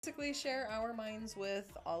basically share our minds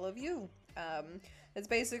with all of you. It's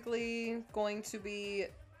basically going to be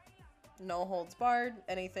no holds barred,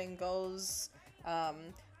 anything goes. Um,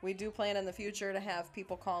 we do plan in the future to have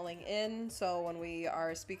people calling in, so when we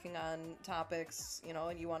are speaking on topics,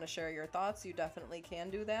 and you want to share your thoughts, you definitely can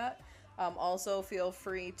do that. Also, feel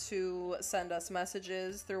free to send us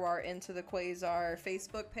messages through our Into the Quasar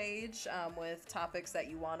Facebook page with topics that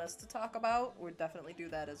you want us to talk about. We'd definitely do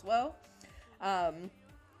that as well.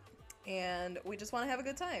 And we just want to have a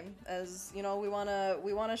good time. As you know, we want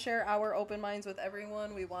to share our open minds with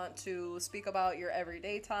everyone. We want to speak about your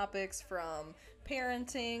everyday topics, from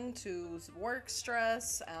parenting to work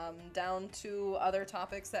stress, down to other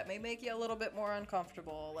topics that may make you a little bit more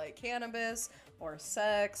uncomfortable, like cannabis or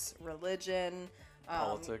sex, religion,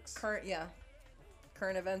 politics,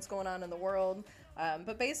 current events going on in the world.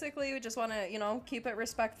 But basically, we just want to keep it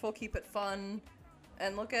respectful, keep it fun,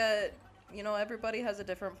 and look at everybody has a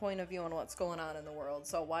different point of view on what's going on in the world,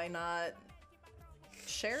 so why not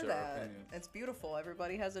share that? Opinion. It's beautiful.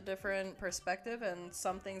 Everybody has a different perspective, and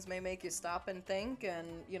some things may make you stop and think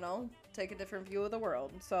and, take a different view of the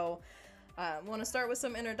world. So, I want to start with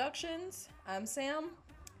some introductions. I'm Sam.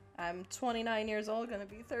 I'm 29 years old, going to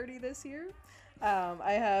be 30 this year.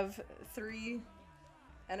 I have 3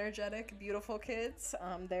 energetic, beautiful kids.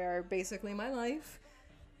 They are basically my life.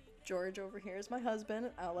 George over here is my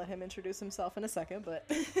husband. I'll let him introduce himself in a second, but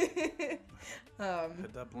hit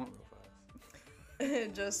that blunt real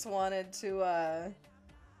fast. just wanted to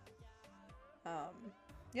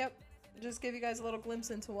just give you guys a little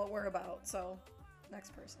glimpse into what we're about. So,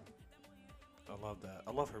 next person. I love that.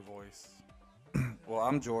 I love her voice. Well,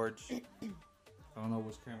 I'm George. I don't know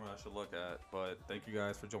which camera I should look at, but thank you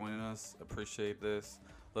guys for joining us. Appreciate this.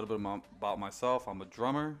 A little bit about myself. I'm a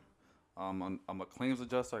drummer. I'm a claims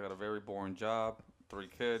adjuster. I got a very boring job. 3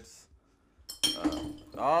 kids.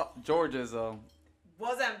 George is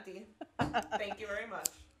was empty. Thank you very much.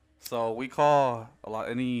 So we call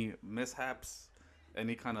any mishaps,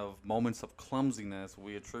 any kind of moments of clumsiness,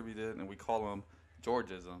 we attribute it and we call them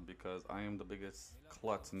Georgism, because I am the biggest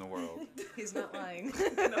klutz in the world. He's not lying.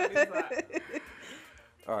 No, he's not.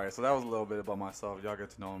 All right, so that was a little bit about myself. Y'all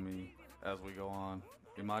get to know me as we go on.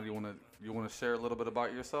 Imad, you wanna share a little bit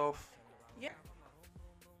about yourself? Yeah.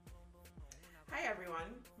 Hi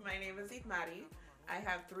everyone. My name is Itmari. I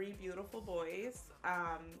have 3 beautiful boys.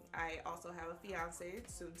 I also have a fiance,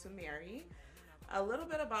 soon to marry. A little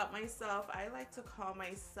bit about myself. I like to call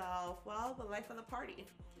myself, the life of the party,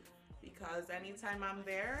 because anytime I'm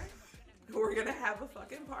there, we're gonna have a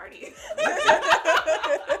fucking party.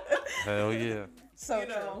 Hell yeah. So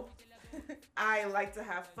true. I like to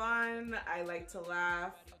have fun. I like to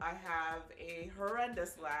laugh. I have a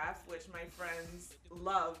horrendous laugh, which my friends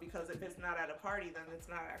love, because if it's not at a party, then it's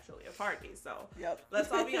not actually a party. So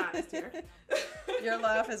let's all be honest here. Your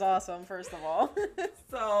laugh is awesome, first of all.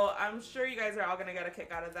 So I'm sure you guys are all going to get a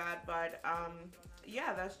kick out of that. But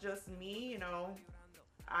that's just me.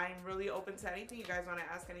 I'm really open to anything. You guys want to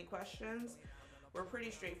ask any questions? We're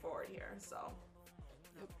pretty straightforward here. So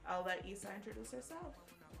I'll let Issa introduce herself.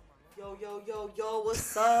 Yo, yo, yo, yo,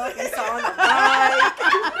 what's up? It's on the mic.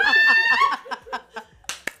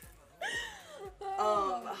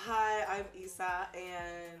 Hi, I'm Issa,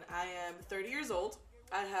 and I am 30 years old.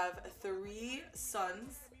 I have 3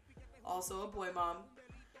 sons, also a boy mom.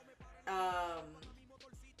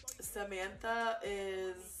 Samantha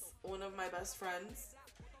is one of my best friends.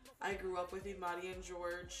 I grew up with Imadi and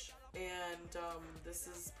George, and this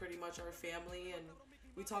is pretty much our family, and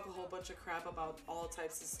we talk a whole bunch of crap about all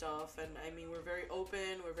types of stuff, and I mean, we're very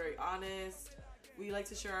open, we're very honest. We like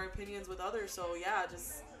to share our opinions with others, so yeah,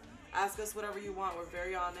 just ask us whatever you want. We're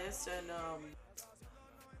very honest, and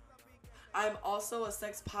I'm also a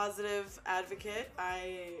sex positive advocate.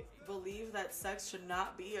 I believe that sex should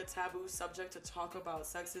not be a taboo subject to talk about.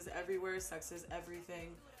 Sex is everywhere, sex is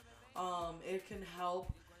everything. It can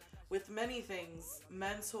help with many things: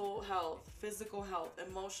 mental health, physical health,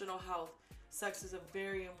 emotional health. Sex is a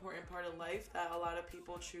very important part of life that a lot of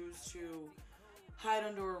people choose to hide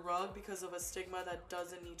under a rug because of a stigma that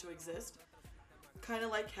doesn't need to exist. Kind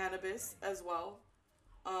of like cannabis as well.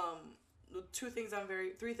 3 things I'm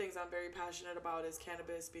very passionate about is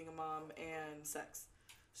cannabis, being a mom, and sex.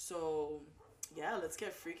 So yeah, let's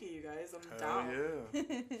get freaky, you guys. I'm down. Yeah.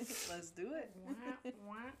 Let's do it.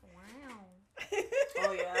 Wow.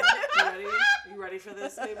 Oh yeah, you ready for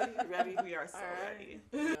this, baby? You ready? We are so All ready.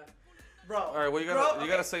 right. Bro. All right, well, you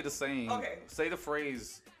gotta say the saying. Okay. Say the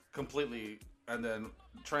phrase completely and then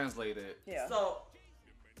translate it. Yeah. So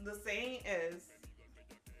the saying is,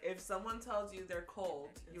 if someone tells you they're cold,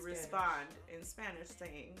 you respond in Spanish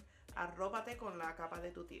saying, Arrópate con la capa de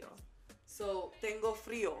tu tío. So, tengo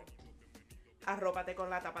frío. Arrópate con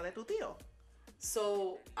la tapa de tu tío.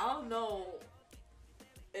 So, I don't know.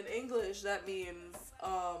 In English, that means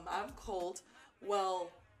I'm cold. Well,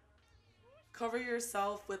 cover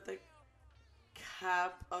yourself with the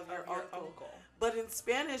cap of your uncle. But in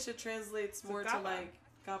Spanish, it translates more to capa. like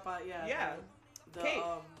capa. Yeah. Yeah. The Cape.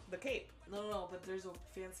 The cape. no, but there's a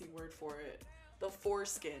fancy word for it. The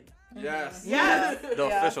foreskin. Yes. Yes. The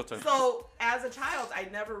Yeah. official term. So, as a child, I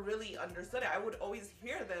never really understood it. I would always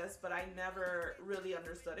hear this, but I never really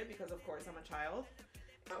understood it because, of course, I'm a child.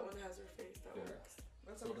 That one has her face. That Yeah. works.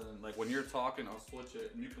 So then, like when you're talking, I'll switch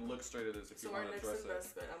it, and you can look straight at this if So you our want to next address it.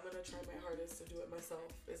 investment, I'm gonna try my hardest to do it myself,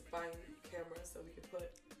 is buying cameras so we can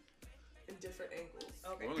put in different angles.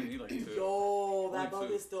 Okay. We only need like two. Yo, that Only bug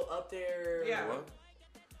two. is still up there. Yeah. What?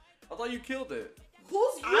 I thought you killed it.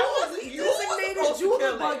 Who's you? I wasn't- You you was designated supposed to you the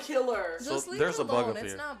kill bug it. killer. So Just leave there's him a bug alone. up It's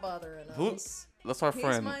here. not bothering Who? us. That's our He's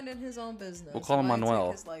friend, minding his own business. We'll call him Why take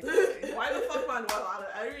Manuel. his life away? Why the fuck Manuel out of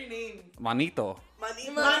every name? Manito.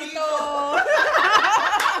 Manito.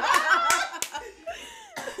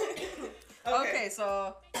 Okay,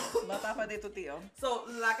 so la tapa de tu tío. So,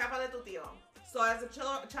 la capa de tu tío. So, as a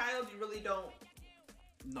child, you really don't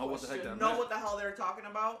Know what the heck that know meant. what the hell they're talking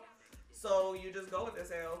about. So, you just go with it,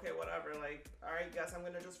 say, okay, whatever. Like, all right, guess I'm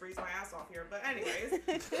going to just freeze my ass off here. But, anyways.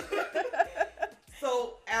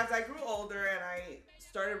 So, as I grew older and I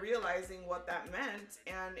started realizing what that meant,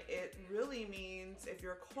 and it really means if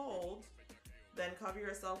you're cold, then cover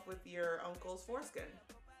yourself with your uncle's foreskin.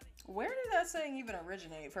 Where did that saying even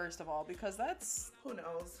originate, first of all? Because that's Who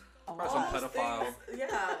knows? a Probably some lot. pedophile.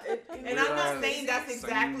 Yeah. And I'm not Whereas saying that's saying-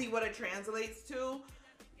 exactly what it translates to,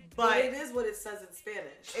 But but it is what it says in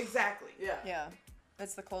Spanish. exactly. Yeah. Yeah.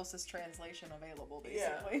 It's the closest translation available,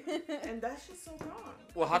 Yeah. basically. And that's just so wrong.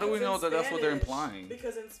 Well, how do we Because know in that that's what they're Spanish- implying?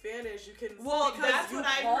 Because in Spanish you can. Well, because that's you what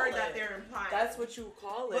I call heard it. that they're implying. That's what you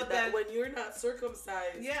call it. But that then- when you're not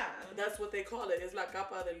circumcised. Yeah. That's what they call it. It's la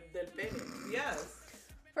capa del pene. Yes.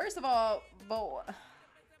 First of all, but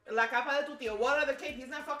La capa de tu tío. What other cape? He's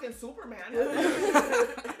not fucking Superman.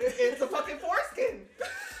 It's a fucking foreskin.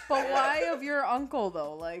 why of your uncle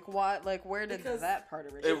though? Like what? Like where did Because that part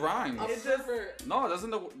originate? It rhymes. I'm It's sure just- for No, it doesn't.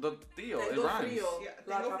 The Theo. It tengo rhymes. frío, Yeah,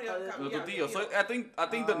 la tengo capa frío, del- capa- The Yeah, Theo. So Theo. I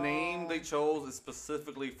think the name they chose is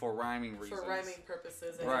specifically for rhyming reasons. for rhyming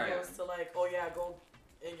purposes, and Right. it goes to like, oh yeah, go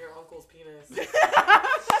in your uncle's penis.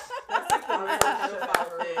 That's like the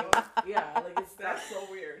pedophile thing. Yeah, like it's That's so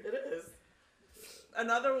weird. It is.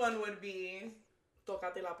 Another one would be,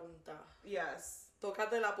 Tócate la punta. yes.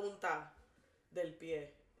 Tócate la punta del pie.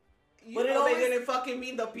 You But it know always- they didn't fucking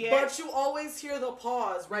mean the pie. But you always hear the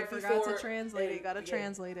pause I right forgot before. to translate it. You gotta el pie.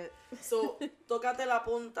 translate it. So, tocate la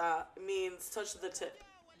punta means touch the tip.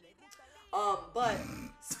 But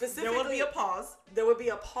specifically, there would be a pause. there would be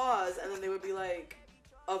a pause, and then they would be like,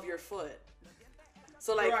 of your foot.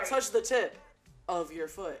 So like, Right. touch the tip of your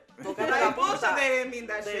foot. Tocate la Like, bullshit, punta they didn't mean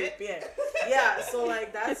that del shit. pie. Yeah, so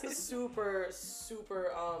like that's a super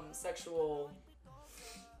sexual,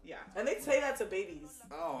 Yeah. and they say that to babies.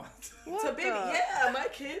 Oh. What To baby, the- yeah, my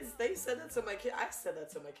kids, they said that to my kid. I said that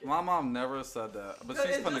to my kid. My mom never said that, but No,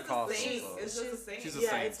 she's it's just a Pentecostal. saint. So. It's just a saint. She's a Yeah,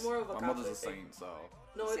 saint. it's more of a My mother's a Catholic thing. saint, so.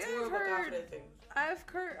 No, it's See, more I've of a heard- confident thing.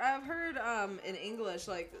 I've heard in English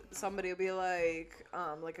like somebody will be like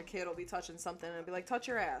a kid will be touching something and be like touch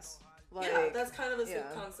your ass. Like Yeah, that's kind of the same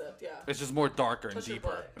yeah. concept, yeah. It's just more darker and Touch your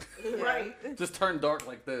deeper. butt. yeah. Right. Just turn dark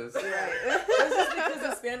like this. Right. It's just because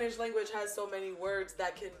the Spanish language has so many words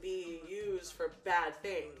that can be used for bad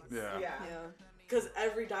things. Yeah. Yeah. Yeah. Because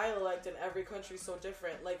every dialect in every country is so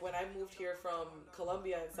different. Like when I moved here from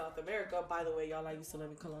Colombia in South America, by the way, y'all, I used to live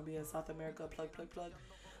in Colombia in South America, plug.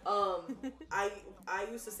 I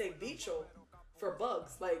used to say bicho for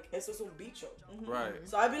bugs. Like, eso es un bicho. Right.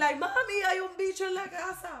 So I'd be like, Mami, hay un bicho en la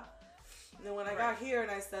casa. And then when I got here and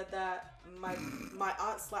I said that, my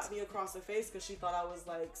aunt slapped me across the face because she thought I was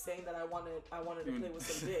like saying that I wanted to play with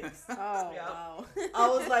some dicks. Oh Yeah. wow. I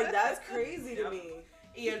was like, that's crazy to Yep. me.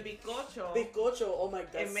 Y el bizcocho Bizcocho, oh my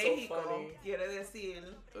god, en that's México so funny. quiere decir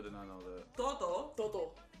I did not know that. toto,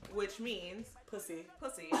 Toto, which means pussy,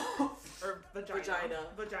 pussy or vagina. Vagina.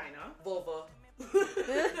 Vagina. vulva.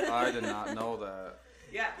 I did not know that.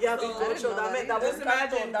 Yeah. Yeah, so bizcocho, know that dame Just un imagine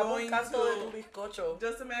canto, dame going un canto de to- tu bizcocho.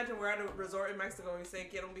 just imagine we're at a resort in Mexico and we say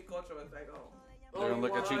quiero un bizcocho. It's like, oh. They're gonna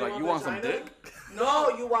look at you like, you want some vagina? dick? No,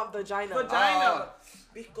 you want vagina. Vagina.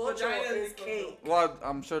 Bizcocho Vagina is is bizcocho. cake. Well,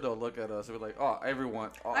 I'm sure they'll look at us and be like, oh, everyone,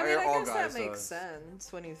 all, I mean, I all guess guys that makes does.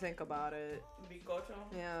 sense when you think about it. Bizcocho.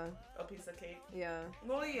 Yeah. A piece of cake. Yeah.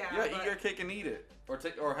 Well, yeah. Yeah, but eat your cake and eat it,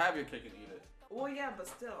 or have your cake and eat it. Well, yeah, but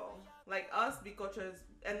still, like us, bizcocho is,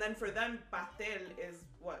 and then for them, pastel is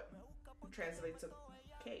what translates to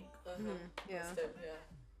cake. Yeah. Still, yeah.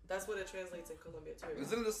 That's what it translates in Colombia too.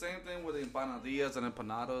 Isn't it the same thing with empanadillas and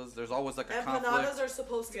empanadas? There's always like a Empanadas conflict. are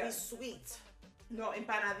supposed to Yeah. be sweet. No,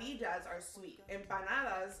 empanadillas are sweet.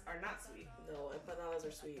 Empanadas are not sweet. No, empanadas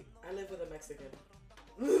are sweet. I live with a Mexican.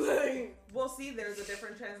 Like, Well, see, there's a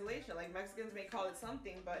different translation. Like Mexicans may call it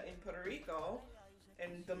something, but in Puerto Rico,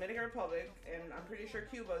 in Dominican Republic, and I'm pretty sure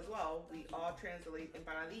Cuba as well, we all translate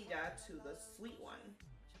empanadilla to the sweet one.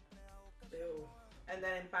 ew, And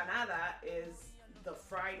then empanada is the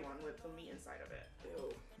fried one with the meat inside of it.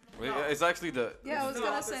 ew. Wait, No. it's actually the. Yeah, I was the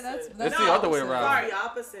gonna say that's opposite. It's the the other way opposite. around. Sorry. The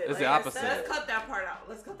opposite. It's like the I opposite. said. Let's cut that part out.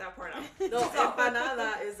 Let's cut that part out. No,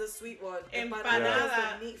 empanada is the sweet one. Empanada,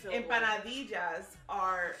 is the meat-filled one. empanadillas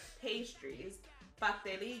are pastries.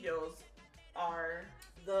 Pastelillos are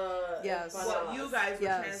The Yes. empanadas. what you guys would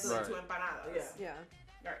Yes. translate to Right. empanadas. Yeah.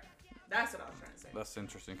 Yeah. Right. That's what I was trying to say. That's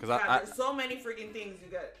interesting because God, I there's so many freaking things you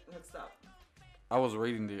get mixed up. I was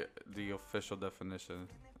reading the official definition,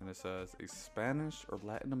 and it says a Spanish or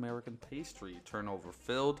Latin American pastry turnover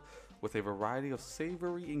filled with a variety of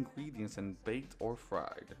savory ingredients and baked or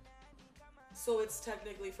fried. So it's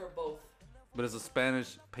technically for both. But it's a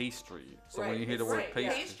Spanish pastry, so when Right, you hear the it's word right, yeah.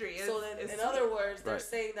 pastry, Pastry is. So then, is in sweet. other words, they're Right.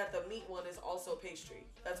 saying that the meat one is also pastry.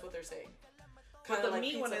 That's what they're saying. But Kinda the like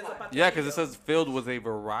meat one pizza is a pie. yeah, because it says filled with a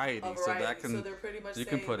variety, A so variety. that can. So they're pretty much you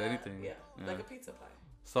can saying put that, anything. Yeah, Yeah. like a pizza pie.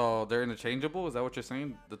 So they're interchangeable. Is that what you're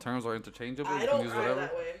saying? The terms are interchangeable. I You don't can use feel whatever.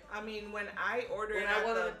 that way. I mean, when I order When it I at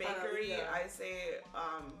want the an bakery, empanadilla. I say,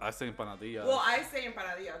 I say empanadillas. well, I say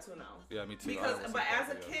empanadilla too now. yeah, me too. I Because, always say but as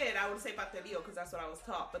a empanadillas. kid, I would say pastelillo because that's what I was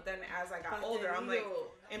taught. But then as I got older, I'm like,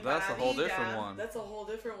 Pastelillo. empanadilla. That's a whole different one. That's a whole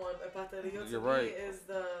different one. A pastelillo to You're me right. is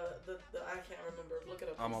the I can't remember. Look it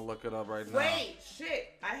up. I'm gonna look it up right now. Wait,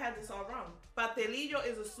 shit! I had this all wrong. Pastelillo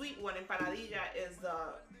is a sweet one, and empanadilla is the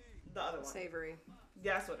other one. Savory.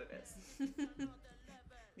 That's what it is.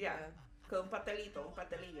 Yeah, con un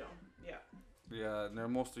pastelillo. Yeah. Yeah, and they're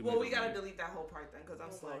mostly. Well, made we of gotta meat. delete that whole part then, because I'm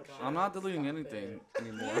Oh slow. my as shit. God. I'm not deleting Stop anything it.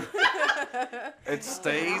 anymore. It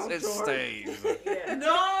stays. It stays. Yeah.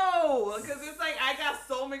 No, because it's like I got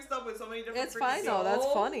so mixed up with so many different. It's fine though. That's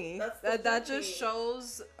So, funny. that's the That just funny.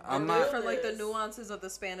 shows I'm the not- different, like the Realness. nuances of the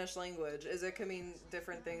Spanish language. Is it can mean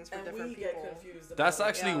different things for And different we people. get confused. That's about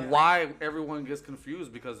actually Yeah. why everyone gets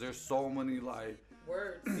confused because there's so many like.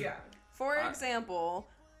 words. Yeah. For I- example,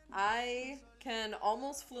 I can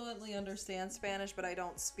almost fluently understand Spanish, but I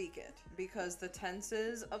don't speak it because the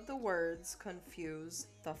tenses of the words confuse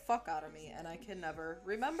the fuck out of me and I can never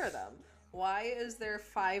remember them. Why is there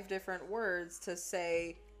 5 different words to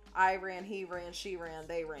say I ran, he ran, she ran,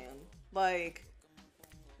 they ran? Like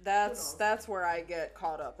that's where I get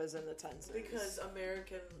caught up is in the tenses. Because the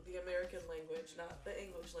American language, not the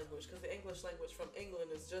English language, because the English language from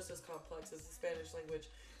England is just as complex as the Spanish language.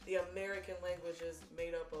 The American language is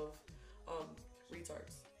made up of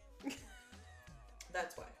retards.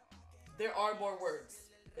 That's why. There are more words.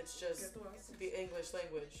 It's just the English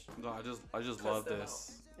language. No, I just Cuss love them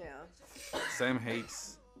this. yeah. Sam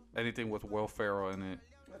hates anything with Will Ferrell in it.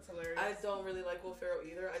 That's hilarious. I don't really like Will Ferrell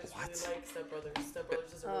either. I just What? really like Step Brothers. Step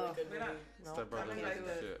Brothers is a really Oh. good We're movie. not- No, Step Brothers I is like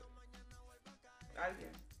the it. shit.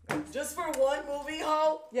 Just for one movie,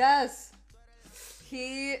 ho. Yes.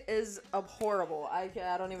 He is abhorrible. I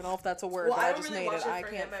don't even know if that's a word, Well, but I I don't just really made watch it. it I for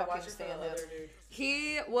can't him. I watch fucking it for the stand him. other dude.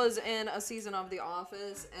 He was in a season of The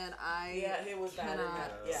Office, and I Yeah, he was bad in cannot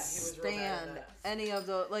that. Yeah, he was real bad in stand that. any of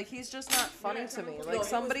the like. He's just not funny to me. No, Like he was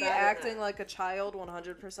somebody bad in acting that. like a child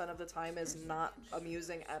 100% of the time is not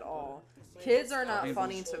amusing at all. Like, Kids are not Scott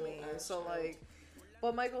funny was to so me. ass So child. like.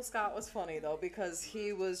 But Michael Scott was funny though because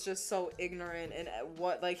he was just so ignorant in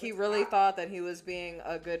what like he really thought that he was being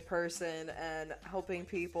a good person and helping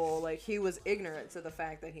people. Like he was ignorant to the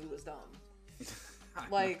fact that he was dumb.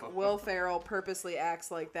 Like Will Ferrell purposely acts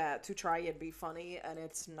like that to try and be funny, and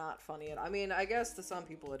it's not funny. I mean, I guess to some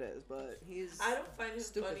people it is, but he's. I don't find him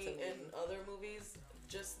Stupid funny to me. in other movies.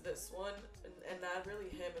 Just this one, and not really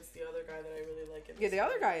him. It's the other guy that I really like. In Yeah, this the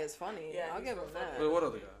other movie. guy is funny. Yeah, I'll he's give real him funny. that. Wait, what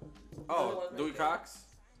other guy? The Oh, one right Dewey there. Cox.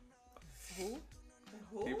 Who?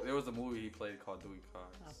 Who? There was a movie he played called Dewey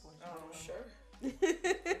Cox. Oh, Sure.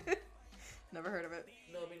 Never heard of it.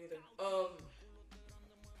 No, me neither.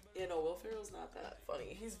 You know, Will Ferrell's not that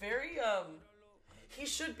funny. He's very he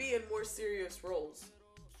should be in more serious roles.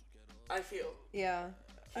 I feel. Yeah.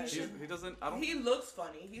 He doesn't. I don't. He looks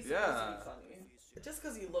funny. He's supposed to be funny. Just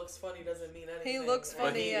because he looks funny doesn't mean anything. He looks But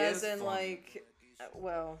funny he as is in funny. like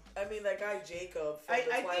Well, I mean, that guy Jacob from I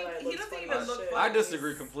the think Twilight he looks doesn't funny even as look shit. funny. I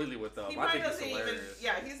disagree completely with them. He I probably think he's doesn't even. hilarious.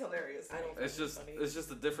 Yeah, he's hilarious. I don't It's think just funny. it's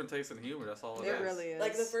just a different taste in humor. That's all it it is. really is.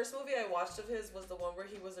 Like the first movie I watched of his was the one where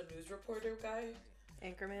he was a news reporter guy.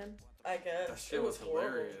 Anchorman. I guess That shit it was horrible.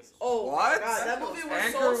 hilarious. Oh What? my god, that movie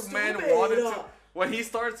was so Anchorman stupid. wanted to. When he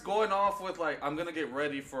starts going off with like, I'm gonna get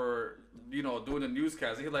ready for, you know, doing a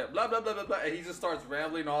newscast. He's like blah blah blah blah blah, and he just starts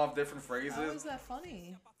rambling off different How is phrases that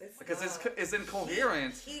funny? because not. it's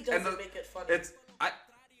incoherent. He and doesn't make it funny. It's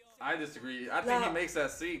I disagree. I think he Nah, makes that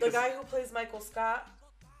scene. the 'cause- guy who plays Michael Scott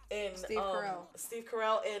in Steve Carell. Steve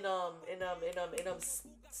Carell in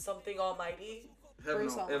something Almighty.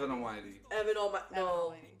 Bruce Almighty. Evan Almighty. Evan Almighty. Evan No,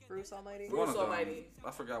 Almighty. Bruce Almighty. Bruce One of them. Almighty.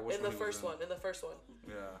 I forgot which in one the he was first in. one. In the first one,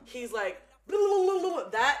 Yeah. he's like, "Blah, blah, blah, blah."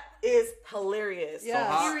 That is hilarious. Yeah,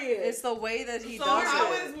 how- Period. it's the way that he So does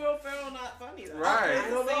how it. is Will Ferrell not funny? Though? Right. It's I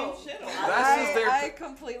the don't same know. shit. That's just their- I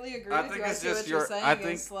completely agree I with think you. I it's see just what you're your- saying. I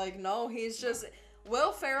think- It's like, no, he's just...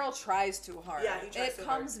 Will Ferrell tries too hard. Yeah, he tries it too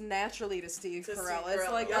comes naturally to Steve To Steve Carell. It's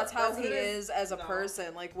Carell. like, Yep, that's how that's he what it is as a No.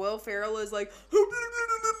 person. Like, Will Ferrell is like...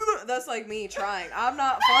 That's like me trying. I'm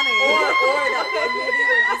not funny. or that one movie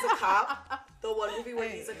where he's a cop. The one movie where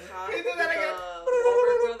he's a cop. Can you do with that again? the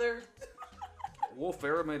Wahlberg brother. Will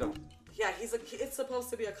Ferrell made a. Yeah, it's supposed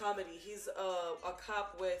to be a comedy. He's a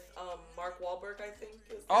cop with Mark Wahlberg, I think.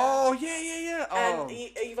 Is that. Oh yeah. Oh. And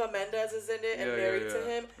Eva Mendes is in it and Yeah, married yeah, to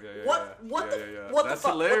him. yeah, What yeah. what Yeah, the yeah, yeah. what That's the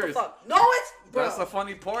fuck? hilarious. What the fuck? No, it's bro. That's the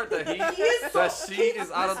funny part that he is that so- she he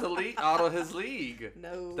is out of the league, out of his league.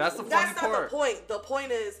 No. That's the funny That's not part. the point. The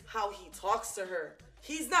point is how he talks to her.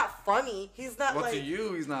 He's not funny. He's not Well, like to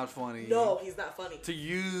you, he's not funny. No, he's not funny. To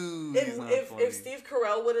you, If he's not if, funny. if Steve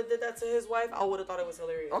Carell would have did that to his wife, I would have thought it was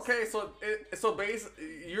hilarious. Okay, so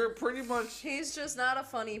basically, you're pretty much He's just not a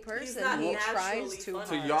funny person. He's not he naturally tries too funny.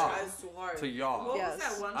 To hard. y'all. He tries too hard. to y'all. What Yes. was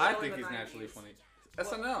that one I show think in he's the naturally 90s? funny.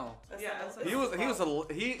 SNL. That's Yeah, not-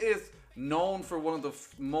 that's He is known for one of the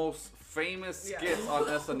most famous Yeah. skits on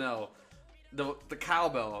SNL. The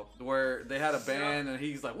cowbell, where they had a band and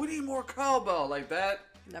he's like, "We need more cowbell," like that.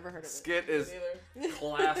 Never heard of it. Skit is Neither.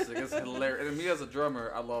 classic. It's hilarious. And me as a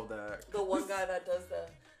drummer, I love that. The one guy that does the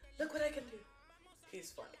look what I can do.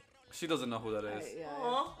 He's funny. She doesn't know who that is. Yeah,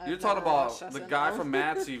 Aw. I've You're talking never watched about the SNL. guy from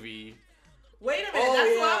Mad TV. Wait a minute, Oh, that's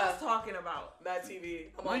what yeah. I was talking about. Mad TV.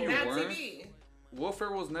 I'm No, on you board. Mad weren't. TV. Will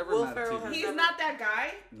Ferrell was never Will Mad Ferrell TV. has- He's never- not that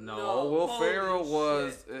guy. No, No. Will Holy Ferrell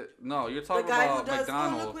was shit. no. You're The talking guy about who does oh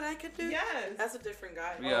McDonald. look what I can do. Yes. That's a different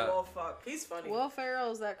guy. Yeah. Oh, well, fuck. He's funny. Will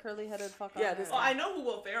Ferrell is that curly-headed fuck. Yeah, on this there. Oh, I know who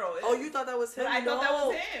Will Ferrell is. Oh, you thought that was him? But I thought that was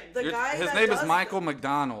No. him. The You're- guy his that name is does Michael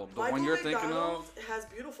McDonald. The Michael one you're thinking McDonald of. has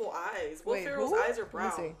beautiful eyes. Will Wait, Ferrell's who? eyes are Let me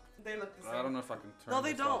brown. see. They look the same. I don't know if I can turn. No,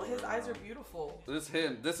 they this all don't. the His way eyes are around. beautiful. This is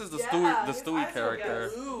him. This is the Yeah, Stewie, the his Stewie eyes are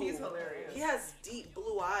character. blue. He's hilarious. He has deep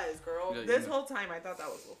blue eyes, girl. Yeah, This whole time I thought that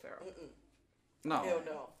was Will Ferrell. No, Hell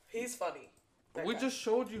no. He's funny. That we guy. just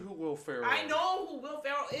showed you who Will Ferrell. I know who Will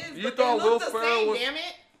Ferrell is, You but thought they Will look the Ferrell same, was- damn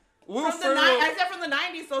it. Will From the Ferrell. I said from the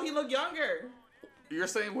 90s, so he looked younger. You're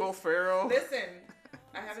saying Will Ferrell? Listen,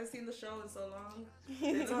 I haven't seen the show in so long.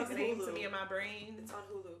 It's on It's named to Hulu. me in my brain. It's on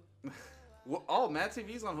Hulu. Oh, Mad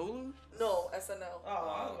TV's on Hulu. No, SNL. Oh,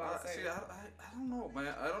 I was about to say. See, I don't know,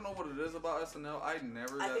 man. I don't know what it is about SNL. I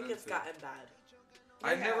never. I got think it's into gotten bad.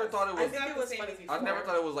 I never thought it I was. think it was funny I never before.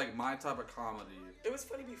 thought it was like my type of comedy. It was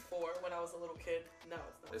funny before when I was a little kid. No,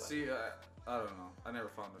 it's not. Funny. See, I don't know. I never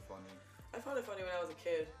found it funny. I found it funny when I was a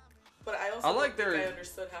kid, but I also I like don't think their- I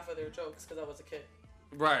understood half of their jokes because I was a kid.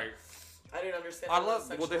 Right. I didn't understand. I how love.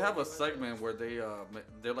 the Well, they have a sexual segment where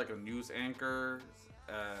they're like a news anchor,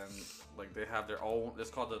 and like they have their own. It's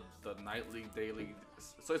called the nightly, daily.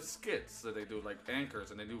 So it's skits that they do, like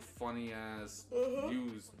anchors, and they do funny ass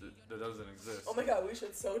news that doesn't exist. Oh my god, we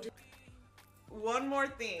should so do. One more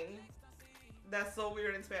thing that's so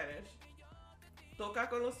weird in Spanish. Toca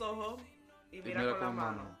con los ojos y mira Mira con la con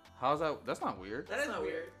mano. mano. How's that? That's not weird. That is not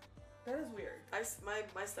weird. weird. That is weird.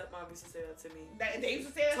 My stepmom used to say that to me. They used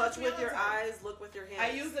to say that Touch to me with all the your time. eyes, look with your hands. I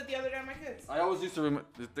used it the other day on my kids. I always used to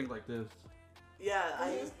think like this. Yeah,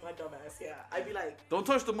 I used my dumbass. Yeah, I'd be like, Don't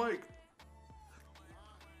touch the mic.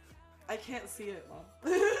 I can't see it, mom.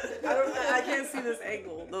 I can't see this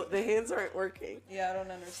angle. The hands aren't working. Yeah, I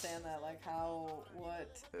don't understand that. Like how,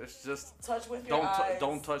 what? It's just Touch with your eyes.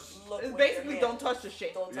 don't touch. Look It's with basically your don't hands. touch the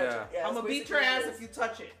shit. Don't touch Yeah. it. Yeah, I'm it's gonna beat your basically ass what it if you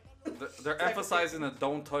touch it. They're emphasizing the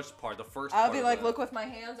don't touch part. The first. I'll part be of like, that. look with my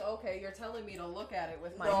hands. Okay, you're telling me to look at it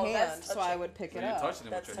with my No, hand, that's so I touching. would pick So it you're up. touching it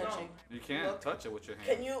That's with your touching. hand. You can't Look. touch it with your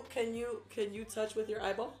hand. Can you touch with your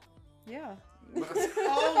eyeball? Yeah.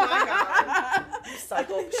 Oh my god.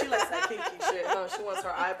 Psycho. She likes that kinky shit. No, she wants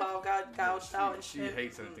her eyeball gouged out and She shit.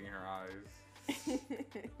 hates anything in her eyes.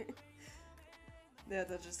 Yeah,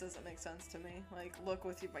 that just doesn't make sense to me. Like, look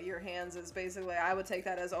with your hands is basically, I would take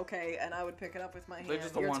that as okay, and I would pick it up with my hand. They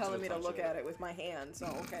just don't You're want you telling to me to touch look it. at it with my hand, so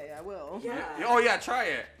okay, I will. Yeah. Oh yeah, try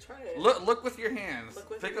it. Try it. Look with your hands. Look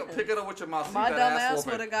with Pick your pick it up with your mouth. See My that dumb ass ass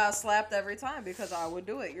whooping. would have got slapped every time because I would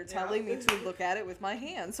do it. You're telling me to look at it with my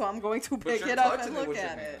hand, so I'm going to But pick you're it up touching and it look with your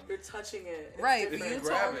at hand. it. You're touching it. It's Right, but It's you to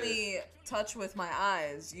grab told it. me touch with my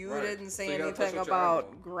eyes. You Right. didn't So say you gotta touch anything with your about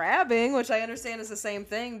elbow. grabbing, which I understand is the same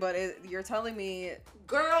thing, but you're telling me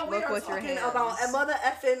Girl, we Look are with your talking hands. about a mother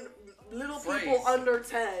effing little people Phrase. under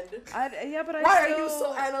 10. yeah, but I Why still... are you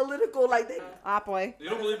so analytical like that? boy. You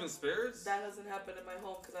don't believe in spirits? That doesn't happen in my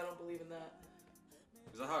home because I don't believe in that.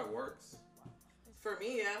 Is that how it works? For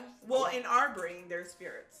me, yeah. Well, in our brain, there's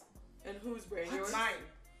spirits. In whose brain? Yours? Mine.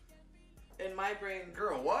 In my brain.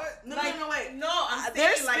 Girl, what? No, Like, no, wait. No, I'm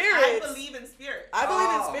They're saying, like, spirits. I believe in spirits. I believe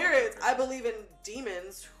Oh. in spirits. I believe in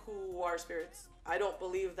demons who are spirits. I don't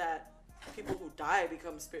believe that people who die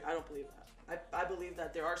become spirit. I don't believe that. I believe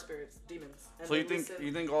that there are spirits, demons. And So they you think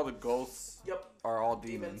listen- all the ghosts Yep. are all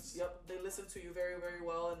demons? Yep. They listen to you very, very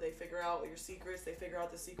well, and they figure out your secrets. They figure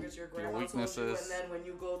out the secrets your grandma told you, weaknesses. and then when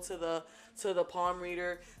you go to the palm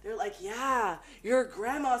reader, they're like, "Yeah, your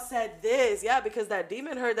grandma said this, yeah, because that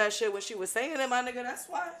demon heard that shit when she was saying it, my nigga. That's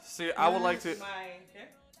why." See, I would like to.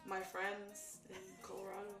 My friends in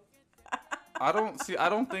Colorado. I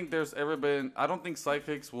don't think there's ever been. I don't think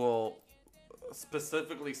psychics will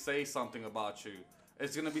specifically say something about you.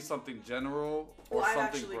 It's gonna be something general or Well, I've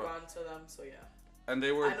something. actually gone to them, so yeah. And they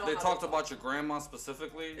I know they how talked they about your grandma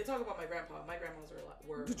specifically. They talk about my grandpa. My grandmas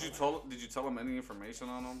were. Did you tell them any information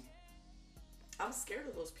on them? I'm scared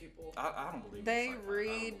of those people. I don't believe. They in psych- I don't read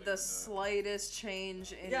believe in the that. slightest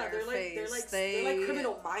change in Yeah, your they're like face. they're like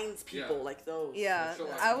Criminal Minds people, Yeah. like those. Yeah, Sure.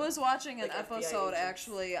 I was watching an Like FBI episode agents.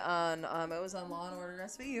 actually on it was on Law and Order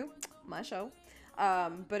SVU, my show.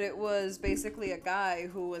 But it was basically a guy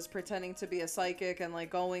who was pretending to be a psychic and like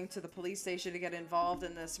going to the police station to get involved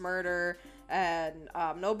in this murder, and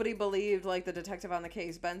nobody believed, like the detective on the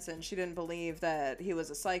case, Benson. She didn't believe that he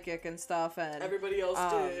was a psychic and stuff, and Everybody else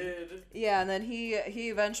did. yeah, and then he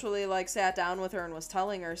eventually like sat down with her and was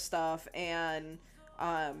telling her stuff, and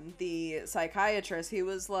the psychiatrist, he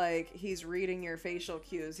was like, he's reading your facial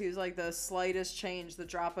cues. He was like, the slightest change, the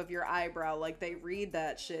drop of your eyebrow, like they read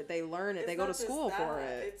that shit, they learn it, It's they go not to just school for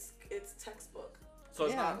that, it. It's textbook. So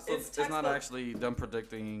it's Yeah. not. So It's it's not textbook. actually them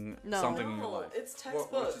predicting No. something in your No, life. it's Well,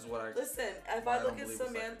 textbook. which is what I. Listen, if why I I look don't at believe in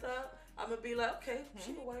Samantha, I'm gonna be like, okay,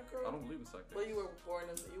 she's a white girl. I don't believe in psychics. Well, you were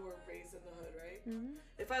raised in the hood, right? Mm-hmm.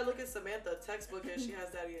 If I look at Samantha, textbook is she has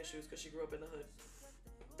daddy issues because she grew up in the hood.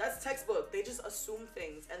 That's textbook. They just assume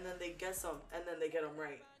things and then they guess them and then they get them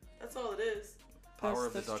right. That's all it is. Power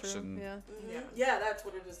of That's true, deduction. yeah. Mhm. Yeah, that's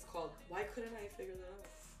what it is called. Why couldn't I figure that out?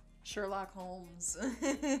 Sherlock Holmes.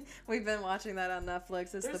 We've been watching that on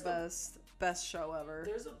Netflix. It's There's the best show ever.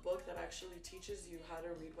 There's a book that actually teaches you how to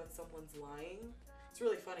read when someone's lying. It's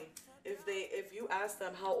really funny. If you ask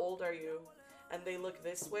them how old are you, and they look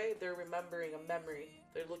this way, they're remembering a memory.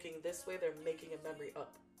 They're looking this way, they're making a memory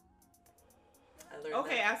up. I learned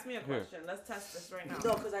Okay, that. ask me a question. Let's test this right now.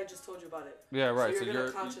 No, because I just told you about it. Yeah, right. So So you're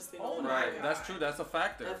you're. gonna consciously know. Oh what my I'm Right. doing. That's true. That's a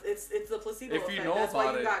factor. It's the placebo If you effect. know That's why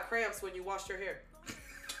about you it- got cramps when you washed your hair.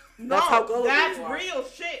 No, That's how gullible that's you are. real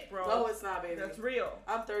shit, bro. No, it's not, baby. That's real.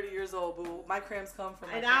 I'm 30 years old, boo. My cramps come from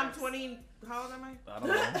my And I'm cramps. 20. How old am I? I don't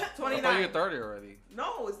know. I thought 29. you were 30 already.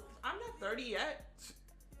 No, I'm not 30 yet.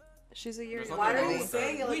 She's a year There's younger Why nothing are than wrong you me. with that.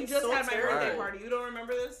 saying it like We it's just so had my terrible? birthday Right. party. You don't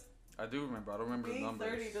remember this? I do remember. I don't remember the Being numbers.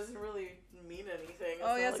 30 doesn't really mean anything. It's Oh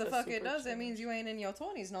not yes, like the a fuck it super does. It change. means you ain't in your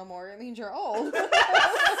 20s no more. It means you're old.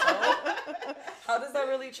 How does that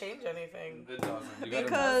really change anything? It doesn't. You gotta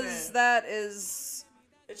Because doesn't. that is,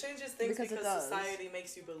 It changes things Because it because does. society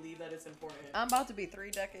makes you believe that it's important. I'm about to be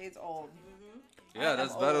 3 decades old. Yeah, I'm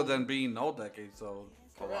that's better old. than being no decades old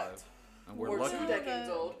alive. Correct. And we're We're lucky. 2 that- decades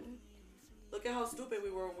old. Look at how stupid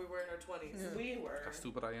we were when we were in our 20s. We were. How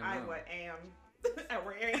stupid I am I now. what am. I am.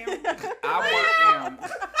 I am.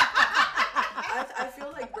 I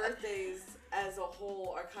feel like birthdays as a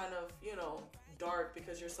whole are kind of, dark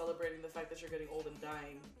because you're celebrating the fact that you're getting old and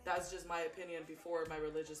dying. That's just my opinion before my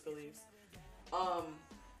religious beliefs.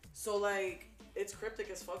 So like, it's cryptic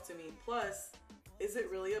as fuck to me. Plus, is it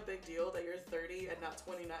really a big deal that you're 30 and not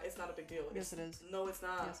 29? It's not a big deal. Yes, it is. No, it's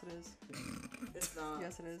not. Yes, it is. It's not.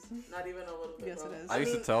 Yes, it is. Not even a little bit, Yes, bro. it is. I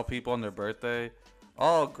used to tell people on their birthday,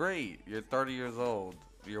 "Oh, great, you're 30 years old.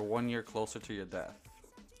 You're 1 year closer to your death."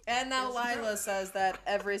 And now Lila says that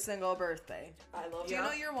every single birthday. I love Do you that.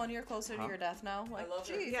 know you're 1 year closer to Huh? your death now? Like, love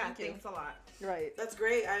her. gee, Yeah, thank you. thanks a lot. Right. That's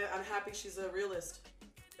great. I'm happy she's a realist.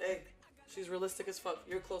 Hey, she's realistic as fuck.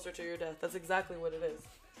 You're closer to your death. That's exactly what it is.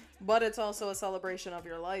 But it's also a celebration of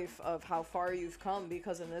your life, of how far you've come,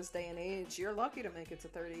 because in this day and age, you're lucky to make it to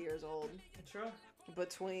 30 years old. True.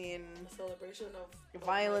 Between A celebration of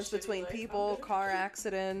violence my shitty between life. people, I'm car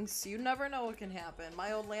accidents, you never know what can happen.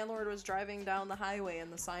 My old landlord was driving down the highway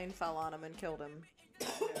and the sign fell on him and killed him.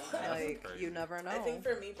 Like, crazy. you never know. I think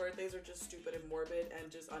for me, birthdays are just stupid and morbid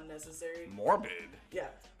and just unnecessary. Morbid. Yeah.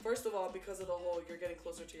 First of all, because of the whole you're getting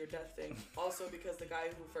closer to your death thing. Also, because the guy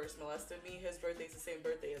who first molested me, his birthday's the same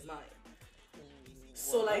birthday as mine.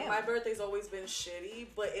 So, like, damn. my birthday's always been shitty,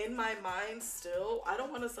 but in my mind, still, I don't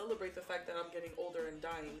want to celebrate the fact that I'm getting older and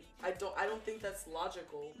dying. I don't think that's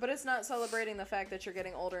logical. But it's not celebrating the fact that you're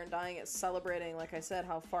getting older and dying. It's celebrating, like I said,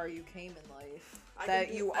 how far you came in life. I that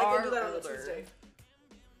can do, you I are can do that on a older. Tuesday.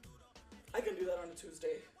 I can do that on a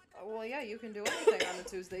Tuesday. Well, yeah, you can do anything on a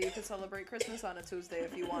Tuesday. You can celebrate Christmas on a Tuesday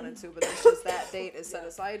if you wanted to, but it's just that date is set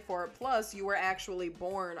aside for it. Plus, you were actually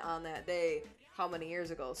born on that day how many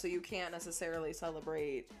years ago, so you can't necessarily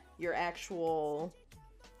celebrate your actual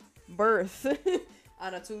birth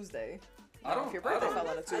on a Tuesday. I don't- If your birthday I don't- fell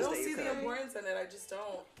on a Tuesday, I don't you see the could. importance in it. I just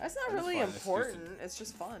don't. That's not It's really fun. It's just- important. It's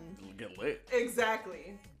just fun. Get lit.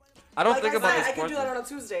 Exactly. I don't Like think I about said, this. I can do that on a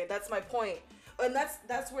Tuesday. That's my point. And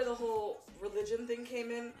that's where the whole religion thing came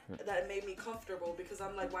in. That made me comfortable because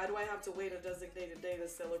I'm like, why do I have to wait a designated day to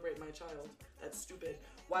celebrate my child? That's stupid.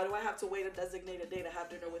 Why do I have to wait a designated day to have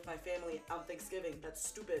dinner with my family on Thanksgiving? That's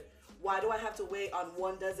stupid. Why do I have to wait on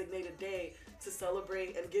one designated day to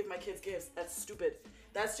celebrate and give my kids gifts? That's stupid.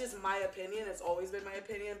 That's just my opinion. It's always been my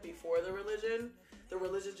opinion before the religion. The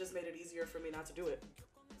religion just made it easier for me not to do it.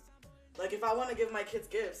 Like, if I want to give my kids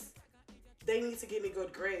gifts, they need to give me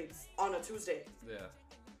good grades on a Tuesday. Yeah.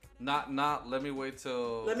 Not. Let me wait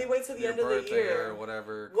till. Let me wait till the your end of the birthday year. or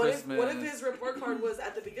whatever. What Christmas. if his report card was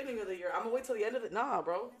at the beginning of the year? I'm gonna wait till the end of the. Nah,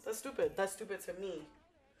 bro, that's stupid. That's stupid to me.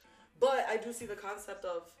 But I do see the concept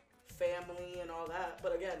of family and all that.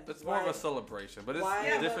 But again, It's more of a celebration, but it's why-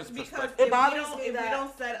 a Yeah, different because perspective. It if we bothers don't, me if we that-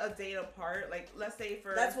 don't set a date apart, like let's say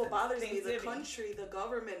for that's what instance, bothers me. The Thanksgiving. country, the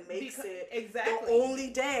government makes it exactly the only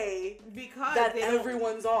day because that they don't-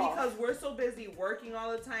 everyone's off. Because we're so busy working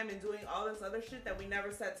all the time and doing all this other shit that we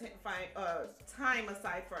never set time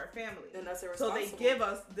aside for our family. And that's So irresponsible. they give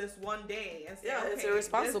us this one day and say, Yeah, okay, it's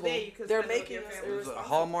irresponsible. This day you can They're spend it with making your us family. It's a irresponsible.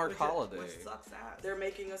 Hallmark Which holiday. sucks ass. They're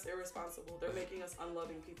making us irresponsible. They're making us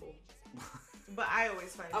unloving people. But I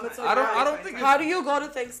always find I'm gonna time. tell you I don't find think time. How do you go to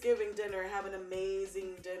Thanksgiving dinner, have an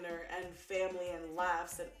amazing dinner and family and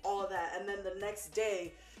laughs and all that, and then the next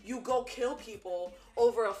day you go kill people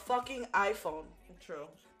over a fucking iPhone? True.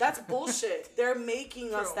 That's bullshit. They're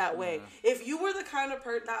making us True. that way. If you were the kind of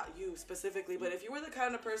person, not you specifically, but if you were the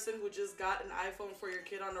kind of person who just got an iPhone for your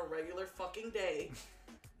kid on a regular fucking day,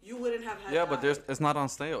 you wouldn't have had Yeah, that. but it's not on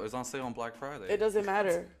sale. It's on sale on Black Friday. It doesn't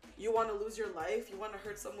matter. You want to lose your life? You want to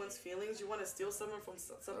hurt someone's feelings? You want to steal someone from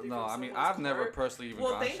something? No, from I mean someone's I've never car? personally even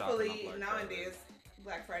Well, gone shopping on thankfully Black nowadays Friday.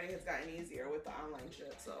 Black Friday has gotten easier with the online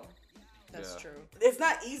shit. So That's Yeah. true. It's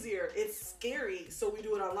not easier. It's scary, so we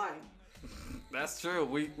do it online. That's true.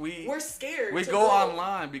 We're scared. we to go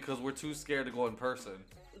online because we're too scared to go in person.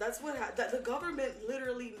 That's what that the government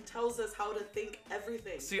literally tells us how to think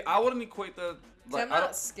everything. See, I wouldn't equate the See, like I'm I not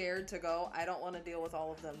don't, scared to go. I don't want to deal with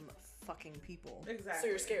all of them fucking people. exactly. So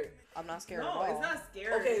you're scared. I'm not scared at No, all. it's not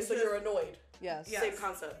scary. Okay, It's so just- you're annoyed. Yes. Yeah. Same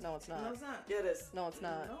concept. No, it's not. No, it's not. Yeah, it is. No, it's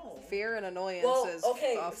not. No. Fear and annoyance Well, is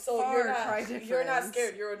okay, a so far you're cry not difference. you're not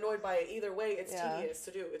scared. You're annoyed by it. Either way, it's Yeah. tedious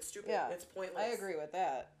to do. It's stupid. Yeah, It's pointless. I agree with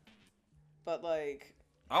that. But like,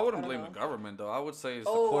 I wouldn't I don't blame the know. government though. I would say it's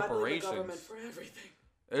Oh, the I blame the corporations. government for everything.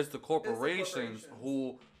 It's the corporations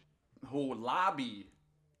who lobby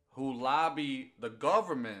the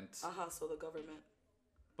government. So the government.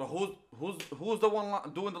 But who's the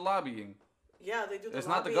one doing the lobbying? Yeah, they do the It's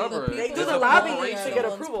not the lobbying. government. They It's do the the lobbying corporation. to get the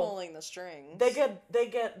ones approval. pulling the strings. They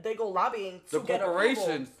go lobbying to The get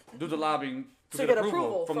corporations approval. do the lobbying to To get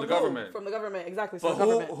approval from the who? government. From the government, exactly. But From the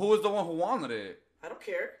government. who is the one who wanted it? I don't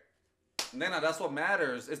care. Nana, that's what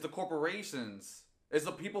matters. It's the corporations. It's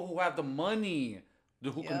the people who have the money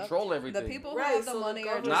who Yep. control everything. The people who Right, have the so the money are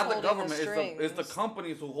government- just Not the holding government. The It's the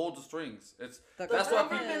companies who hold the strings. The That's the why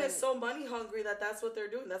government people. is so money hungry that's what they're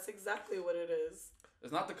doing. That's exactly what it is.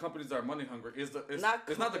 It's not the companies that are money hungry. It's not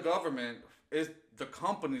the companies. government. It's the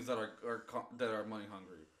companies that are money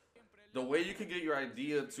hungry. The way you can get your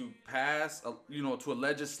idea to pass, to a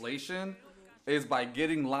legislation, is by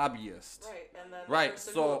getting lobbyists. Right, and then Right, the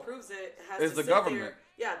person so who approves it has it's to the sit government. there.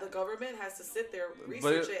 Yeah, the government has to sit there, But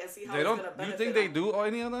research it, and see how they it's don't. going to You benefit think they them. do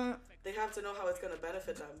any of that? They have to know how it's going to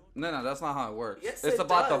benefit them. No, that's not how it works. Yes, it's it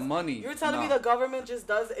about does. the money. You're telling me No. the government just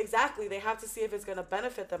does exactly. They have to see if it's going to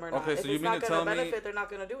benefit them or not. Okay, if so you it's mean not to going tell to me- benefit, they're not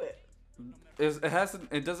going to do it.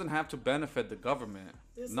 it doesn't have to benefit the government.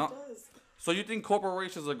 Yes, No. it does. So you think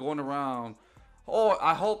corporations are going around? Oh,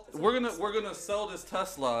 I hope we're gonna sell this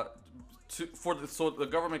Tesla so the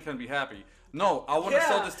government can be happy. No, I want to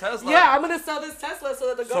sell this Tesla. Yeah, I'm gonna sell this Tesla so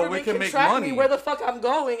that the So we government can can make track money. me where the fuck I'm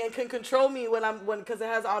going and can control me because it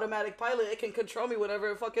has automatic pilot. It can control me whatever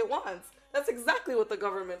the fuck it wants. That's exactly what the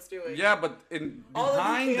government's doing. Yeah, but All of the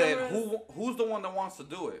behind it, cameras- who's the one that wants to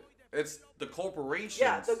do it? It's the corporations.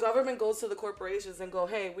 Yeah, the government goes to the corporations and go,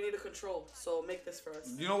 hey, we need a control, so make this for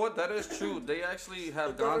us. You know what? That is true. They actually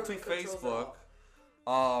have The gone to government controls it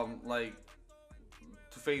Facebook, like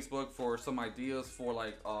to Facebook for some ideas for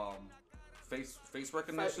like face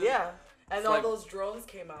recognition. Yeah, and It's all like- those drones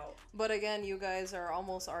came out. But again, you guys are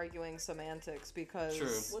almost arguing semantics because True.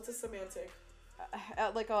 What's a semantic?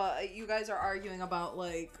 you guys are arguing about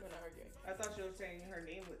like We're not arguing. I thought she was saying her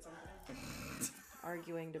name with something.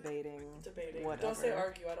 arguing, debating, Debating. whatever. Don't say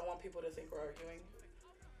argue. I don't want people to think we're arguing.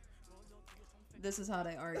 This is how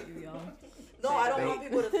they argue, y'all. No, I don't want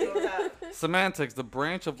people to think that. Semantics, the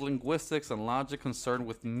branch of linguistics and logic concerned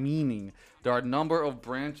with meaning. There are a number of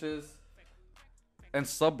branches and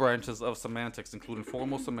sub-branches of semantics, including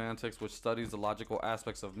formal semantics, which studies the logical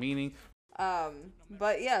aspects of meaning.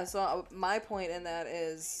 But yeah, so my point in that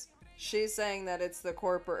is she's saying that it's the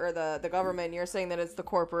corporate or the government, and you're saying that it's the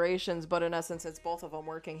corporations, but in essence it's both of them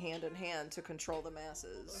working hand in hand to control the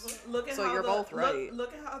masses. Look at So how you're both right.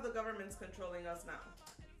 Look at how the government's controlling us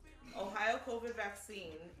now. Ohio COVID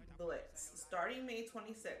vaccine blitz. Starting May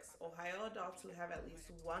 26th, Ohio adults who have at least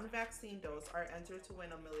one vaccine dose are entered to win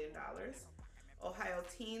 $1 million. Ohio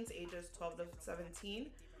teens ages 12 to 17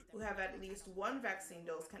 who have at least one vaccine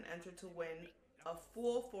dose can enter to win a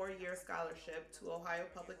full 4-year scholarship to Ohio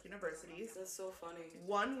public universities. That's so funny.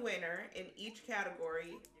 One winner in each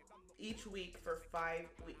category each week for 5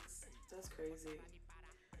 weeks. That's crazy.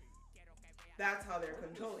 That's how they're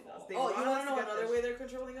controlling us. They Oh, you us want to know get another this- way they're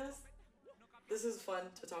controlling us? This is fun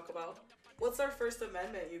to talk about. What's our First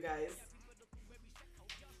Amendment, you guys?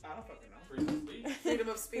 I don't fucking know. Freedom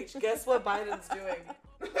of speech. Guess what Biden's doing?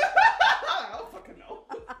 I don't fucking know.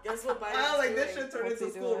 Guess what Biden's I was like, doing? this shit turned What's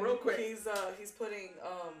into he school doing? real quick. He's putting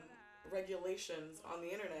regulations on the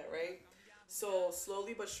internet, right? So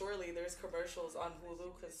slowly but surely, there's commercials on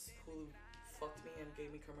Hulu because Hulu fucked me and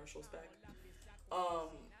gave me commercials back.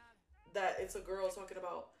 That it's a girl talking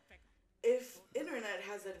about if internet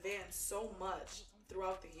has advanced so much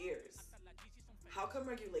throughout the years, how come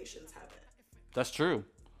regulations haven't? That's true.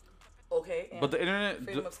 Okay, But the internet,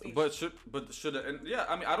 freedom of speech. should yeah?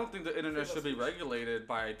 I mean, I don't think the internet should be regulated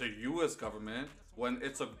by the U.S. government when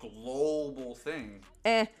it's a global thing.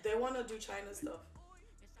 They want to do China stuff.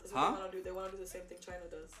 That's what Huh? they want to do. They want to do the same thing China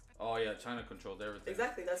does. Oh yeah, China controlled everything.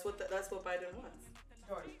 Exactly. That's what Biden wants.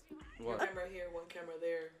 One What? camera here, one camera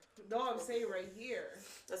there. No, I'm saying right here.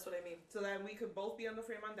 That's what I mean. So then we could both be on the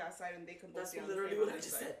frame on that side and they could both That's be on the literally frame what on I this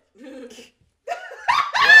just side. said.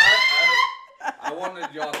 I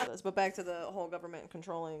wanted y'all. But back to the whole government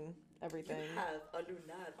controlling everything. You have a new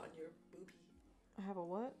knot on your boobie. I have a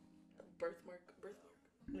what? A birthmark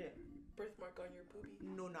Yeah. on your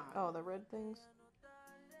boobie. No, not. Oh, the red things?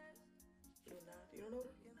 New knot. You don't know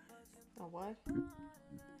what a new knot is? A what?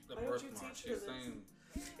 The Why don't you birthmark. teach She's her this? saying.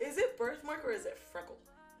 Is it birthmark or is it freckle?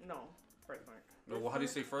 No. Birthmark. Well, how do you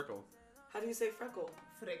say freckle? How do you say freckle?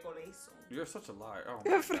 Frecoleso. You're such a liar. Oh my god.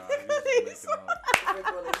 You're just making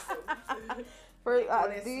up. For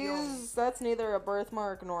Freckles. these, that's neither a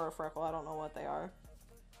birthmark nor a freckle. I don't know what they are.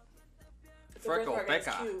 It's a Freckle, birthmark and it's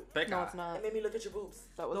Becca. cute. Becca. No, it's not. It made me look at your boobs.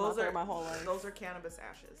 That was Those not there are- my whole life. Those are cannabis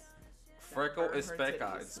ashes. Freckle Burn is her Becca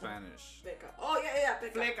in titties. Spanish. Becca. Oh, yeah,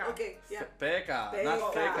 Becca. Fleca. Okay, yeah. Becca, Becca.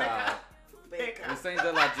 not Feca. Becca. This ain't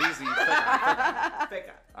De La Jeezy. Feca.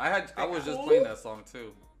 Feca. I was just Who? playing that song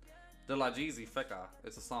too. De La Jeezy Feca.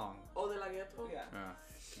 It's a song. Oh, de la ghetto? Yeah.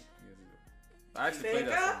 Yeah. I actually played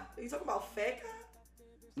that Feca? song. Are you talking about Feca?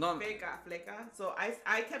 No, Feca, fleca. So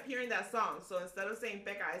I kept hearing that song. So instead of saying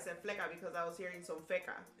feca, I said fleca because I was hearing some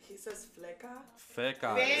feca. He says Fleca?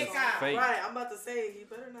 Feca is Feca. fake. Right, I'm about to say, he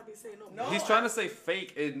better not be saying no. No. He's trying to say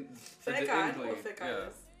fake in the Feca, I know English. what Feca Yeah.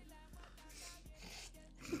 is.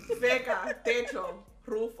 Feca, techo,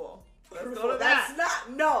 Rufo. Let's go to Rufo, that's that.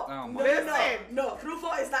 not, no. Oh no, my no, God. no.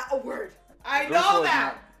 Rufo is not a word. I Rufo know is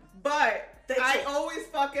that, but Techo. I always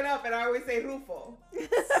fuck it up and I always say Rufo.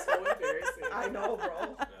 So embarrassing. I know,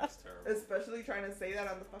 bro. That's terrible. Especially trying to say that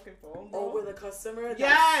on the fucking phone, bro. Oh, with a customer? That's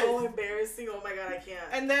Yes. so embarrassing. Oh my god, I can't.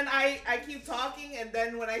 And then I keep talking, and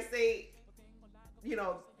then when I say, you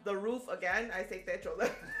know, the roof again, I say techo. one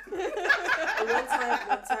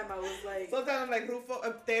time I was like, Sometimes I'm like Rufo,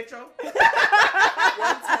 techo.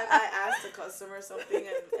 One time I asked a customer something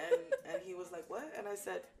and he was like, what? And I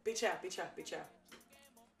said, bicha, bicha, bicha.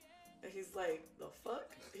 And he's like, the fuck?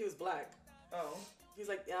 He was black. Oh. He's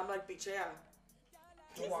like, yeah, I'm like, bicha.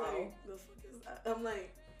 He's Wow. like, the fuck is that? I'm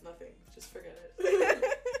like, nothing. Just forget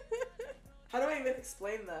it. How do I even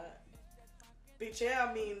explain that?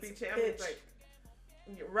 Bicha means Bichea pitch. means like,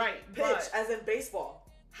 right, Pitch, but as in baseball.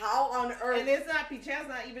 How on earth? and it's not pichea's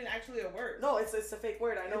not even actually a word. No, it's a fake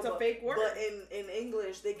word. I know. It's a but, fake word. But in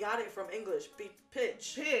English, they got it from English.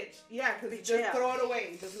 Pitch. Pitch, yeah, because Pichea. just throw it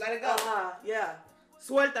away, just let it go. Yeah.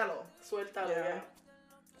 Suéltalo. Suéltalo. Yeah. Yeah.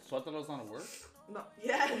 Suéltalo's not a word? No,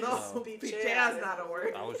 Yeah. no, Pichea. pichea's not a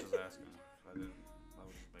word. I was just asking. I was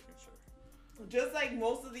just making sure. Just like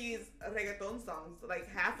most of these reggaeton songs, like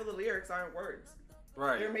half of the lyrics aren't words.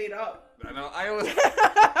 Right. They're made up. I know. I was.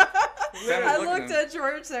 I looked at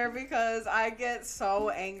George there because I get so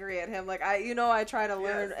angry at him. Like I try to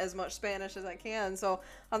learn Yes. as much Spanish as I can. So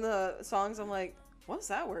on the songs, I'm like, "What's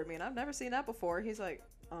that word mean? I've never seen that before." He's like,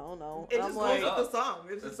 "I don't know." It And just I'm goes like, with the song.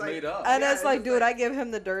 It's It's just like made up. and Yeah, it's like, just dude, I give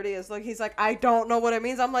him the dirtiest look. He's like, "I don't know what it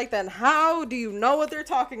means." I'm like, then how do you know what they're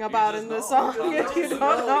talking about just in this know. song You if you just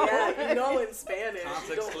don't know? Yeah, you know in Spanish. You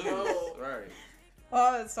Context don't clues. know. Right.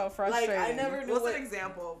 Oh, it's so Like frustrating. I never knew What's what an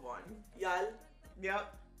example of one? yal,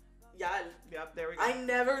 Yep, yal. yep. There we go. I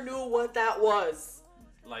never knew what that was.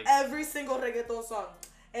 Like. Every single reggaeton song,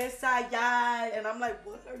 esa yal, and I'm like,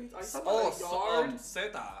 what are you talking about? Yard?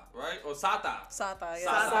 Seta, right? Or Sata. Sata, yeah.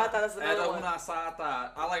 Sata, that's another Era one. una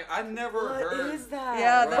Sata. I never What heard. is that?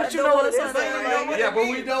 Yeah, Right. But you know what it is, But though, you know right? what Yeah, but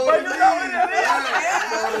we know But what it you means. know what it is.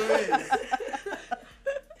 Right, we know what it means.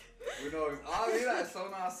 We know. Oh, mira, es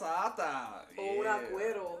una Sata. Una Yeah.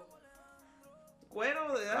 cuero.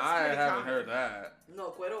 Cuero, that's I pretty haven't common. heard that.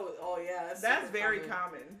 No, cuero. Oh yeah, That's super very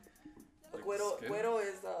common. common. Cuero, Skin? cuero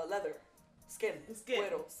is leather, skin. Skin.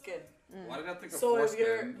 Cuero, skin. Why did I think of So if foreskin?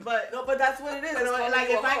 you're- But No, but that's what it is. pero, It's calling like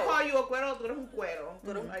you if a I hoe. call you a cuero, tú eres un cuero. Tú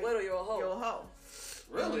eres un Like, cuero, you're a hoe. You're a hoe.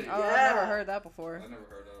 Really? Oh, I've Yeah. never heard that before. I never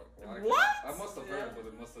heard that. Well, What? I must have heard Yeah. it, but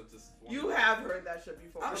it must have just. You have heard that shit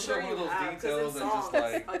before. I'm Those sure are one you of those have, 'cause details in and just songs,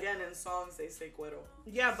 like- again in songs they say cuero.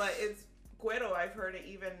 Yeah, but it's cuero. I've heard it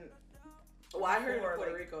even. Well, I heard it in Before,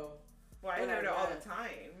 Puerto like- Rico. Well, I When I heard it all the went.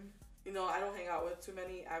 time. You know, I don't hang out with too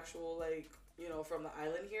many actual from the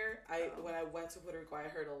island here. When I went to Puerto Rico, I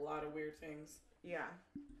heard a lot of weird things. Yeah.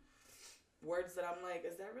 Words that I'm like,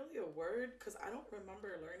 is that really a word? Because I don't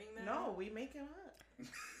remember learning that. No, we make it up.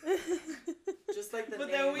 Just like the But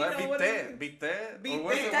name. then we Like know what bite, it bite. Bite. Or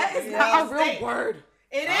what's it- That is Yeah. not a real Steak. word.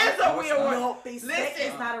 It Huh? is a No, it's weird not. word. No, bistec Listen.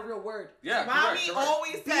 is not a real word. Yeah, Mommy correct.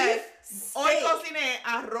 always Beef said, hoy steak. cociné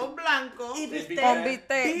arroz blanco. Y Beef bistec. Con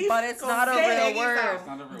bistec, Beef but it's con not a steak. real It's word.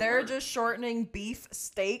 not a real They're word. just shortening beef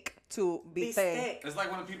steak to bistec. Bistec. It's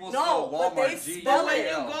like when people No, spell but they Walmart G spell U it. A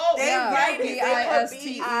L. Go. They Yeah. write it. They put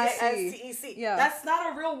B-I-S-T-E-C. B-I-S-T-E-C. Yeah. That's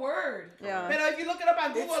not a real word. Yeah. Pero if you look it up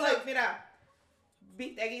on It's Google, like- like, mira,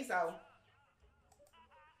 bistec guisado.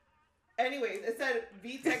 Anyways, it said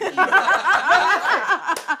bistec guisado.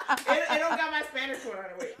 it don't got my Spanish word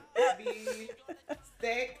on it. Wait.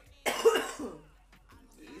 Bistec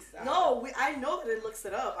guisado. No, I know that it looks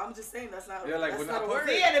it up. I'm just saying that's not. Yeah, like, that's we're not not a word.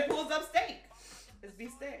 See, and it pulls up steak. It's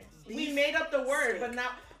bistec. We Beef made up the word, steak. but now,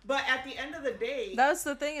 but at the end of the day, That's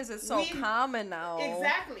the thing is it's so We- common now.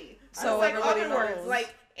 exactly. So It's like everybody other words, knows.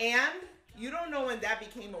 like and. You don't know when that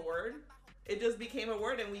became a word. It just became a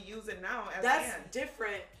word, and we use it now as That's and.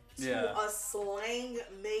 different to Yeah. a slang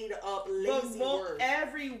made up But lazy word.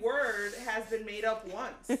 every word has been made up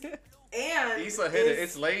once. And Issa hit it. is-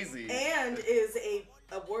 It's lazy. and is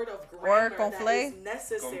a word of Or grammar that conflate. is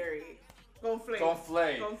necessary. Conflate.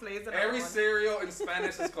 Conflate. Conflate is another Every one. cereal in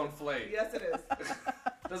Spanish is conflate. Yes, it is.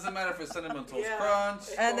 Doesn't matter if it's cinnamon toast Yeah.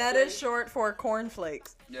 crunch. And that is short for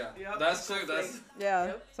cornflakes. Yeah, Yep, that's it's true. That's Yeah.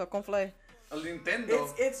 Yep. So conflate. a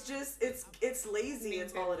Nintendo. It's just it's lazy.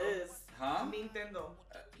 It's all it Nintendo. is. Huh? Nintendo.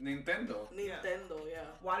 Nintendo. Nintendo, yeah.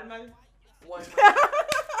 Walmart. One.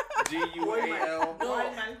 G-U-A-L. No.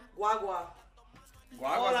 Walmart. Guagua.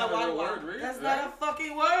 Guagua's not a real Guagua. word, really? That's right? not a fucking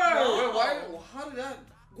Wait, word. why? How did that?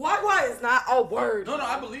 Guagua is not a word. No,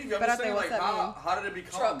 I believe you. I'm But just I saying, think, like, what's that how did it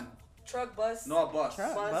become? Truck. Truck, bus. No, a bus.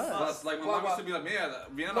 Truck, Bus. bus. Bus. Like, my mom used to be like, mira,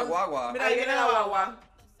 viene la guagua. Mira, Ahí viene viene la la guagua.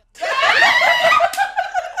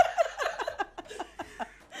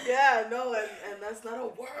 Yeah, no, and that's not a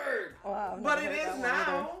word. Wow. I've But never it heard is that one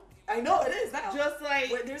either. now. I know it is now. Just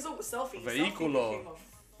like Wait, there's a selfie. Vehiculo. Selfie became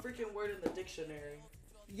a freaking word in the dictionary.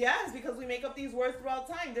 yes, because we make up these words throughout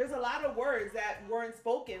time. There's a lot of words that weren't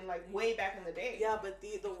spoken like way back in the day. Yeah, but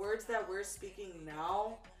the words that we're speaking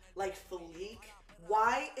now, like fleek.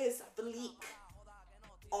 Why is fleek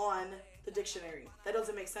on the dictionary. That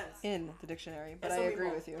doesn't make sense. In the dictionary, but Eso I agree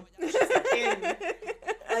mismo. with you. In.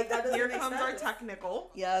 Like that doesn't Here make comes sense. our technical.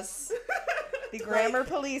 Yes. The grammar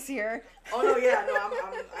police here. Oh no, yeah, no,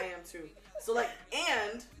 I am too. So like,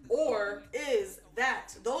 and, or, is,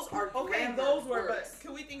 that. Those are Okay, grammar those were. words. But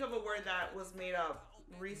can we think of a word that was made up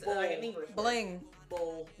recently, like in English? word? Bling.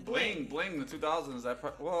 Bull. Bling, the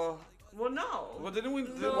 2000s. Well, no. well, didn't we?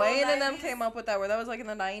 No. Wayne and them 90s? came up with that word. That was like in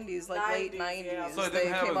the 90s, like late 90s, 90s. yeah. So it They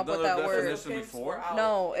didn't have came up with another that word. definition before?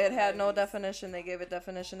 No, it had no definition. They gave it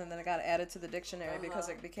definition, and then it got added to the dictionary because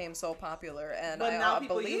Uh-huh. it became so popular. And But now I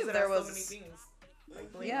people use believe it there as was. so many things.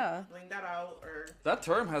 Like bling, Yeah. bling that out, or That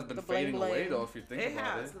term has been The bling fading away, bling. though, if you think it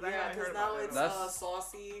about has. it. 'Cause I Yeah, haven't because heard now about it's it. That's-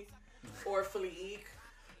 saucy, or fleek,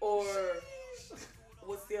 or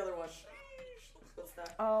what's the other one? What's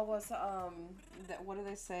that? Oh, what do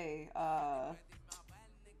they say?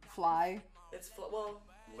 Fly. It's well,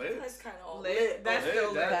 Lit? it's kind of all Lit. lit. That's Lit,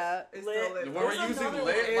 still lit. That. It's Lit. still lit. We were There's using another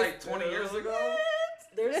lit one. like 20 years ago.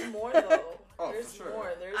 There's more though. Oh, There's for sure.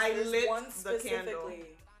 more. There's, I there's lit one the candle. specifically.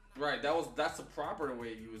 Right, that's the proper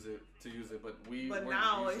way to use it, but we But weren't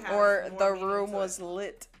now using it has- Or more the meaning room to it. was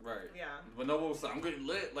lit. Right. Yeah. But no one was I'm getting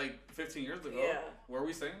lit like 15 years ago. Yeah. Were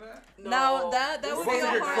we saying that? No, Now that We're would supposed be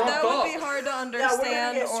to get hard. crunked That would be up. hard to Yeah, we're gonna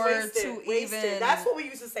understand get or wasted, to wasted. even. That's what we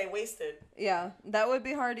used to say. Wasted. Yeah, that would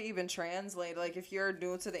be hard to even translate. Like if you're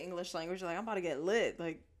new to the English language, you're like I'm about to get lit.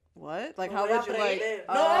 Like what? Like how Me voy would a you like?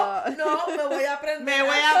 prender. No, me voy a prender. Me voy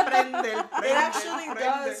a prender. It actually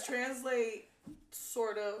does translate,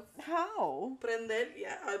 sort of. How? Prender,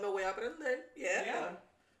 yeah. Me voy a prender, yeah. Yeah.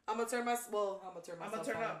 I'm gonna turn myself I'm gonna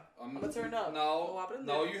turn on. up. I'ma turn up. No, Oh, aprender.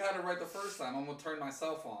 no, you had it right the first time. I'm gonna turn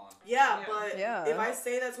myself on. Yeah, Yeah. but Yeah. if I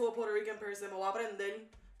say that to a Puerto Rican person, me voy a prender,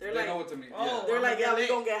 they're They like, know what to mean. Oh, they're I'm like, gonna yeah, we get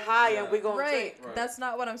gonna get high Yeah. and we gonna Right. drink. Right. That's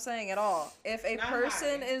not what I'm saying at all. If a Not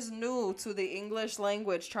person high. is new to the English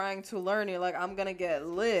language trying to learn, you're like, I'm gonna get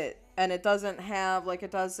lit, and it doesn't have like it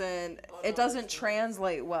doesn't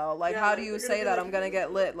translate well. Like Yeah, how do they're you gonna say be that like, I'm gonna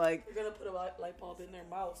get lit? Like You're gonna put a light bulb in their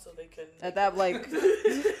mouth so they can. at that like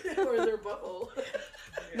or their butthole.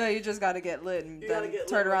 no, you just gotta get lit and You gotta then get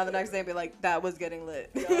turn lit around the real next day and be like, that was getting lit.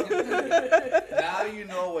 Now you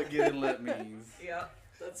know what getting lit means. Yeah.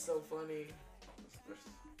 That's so funny.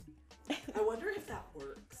 I wonder if that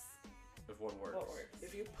works. If what works. What works?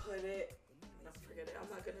 If you put it, no, forget it. I'm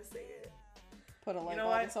not gonna say it. Put a light know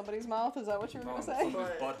bulb what? in somebody's mouth. Is that what you were No, gonna say?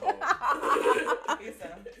 somebody's But- butthole.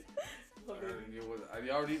 Isa. I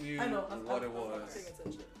already knew I know. what it I'm was. paying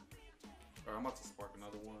attention. Alright, I'm about to spark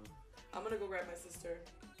another one. I'm gonna go grab my sister.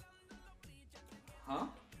 Huh?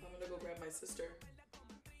 I'm gonna go grab my sister.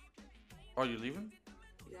 Are you leaving?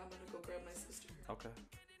 Yeah, I'm gonna go grab my sister. Okay.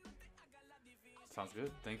 Sounds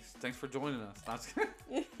good. Thanks for joining us. Sounds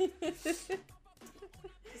Does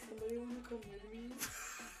somebody wanna come with me?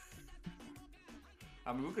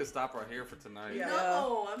 I mean, we could stop right here for tonight. Yeah.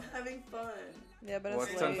 No, I'm having fun. Yeah, but Well,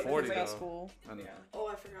 it's it's late. 10:40 It's got though. school. And- Yeah. Oh,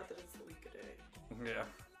 I forgot that it's a week a day. yeah.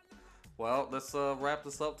 Well, let's wrap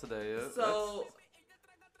this up today. So,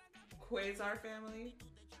 Quasar family,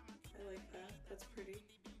 I like that. That's pretty.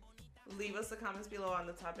 leave us the comments below on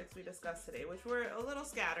the topics we discussed today, which were a little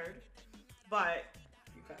scattered, but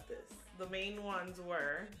You got this. the main ones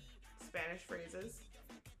were Spanish phrases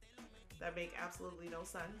that make absolutely no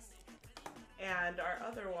sense. And our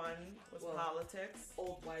other one was Well, politics.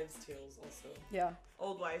 Old wives' tales also. Yeah.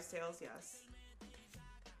 Old wives' tales, yes.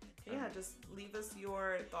 Yeah, just leave us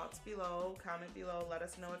your thoughts below. Comment below. Let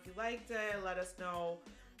us know if you liked it. Let us know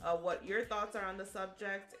what your thoughts are on the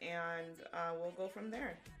subject, and we'll go from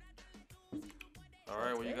there. All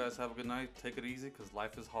right. Well, you guys have a good night. Take it easy, cause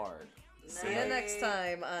life is hard. See you next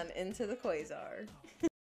time on Into the Quasar.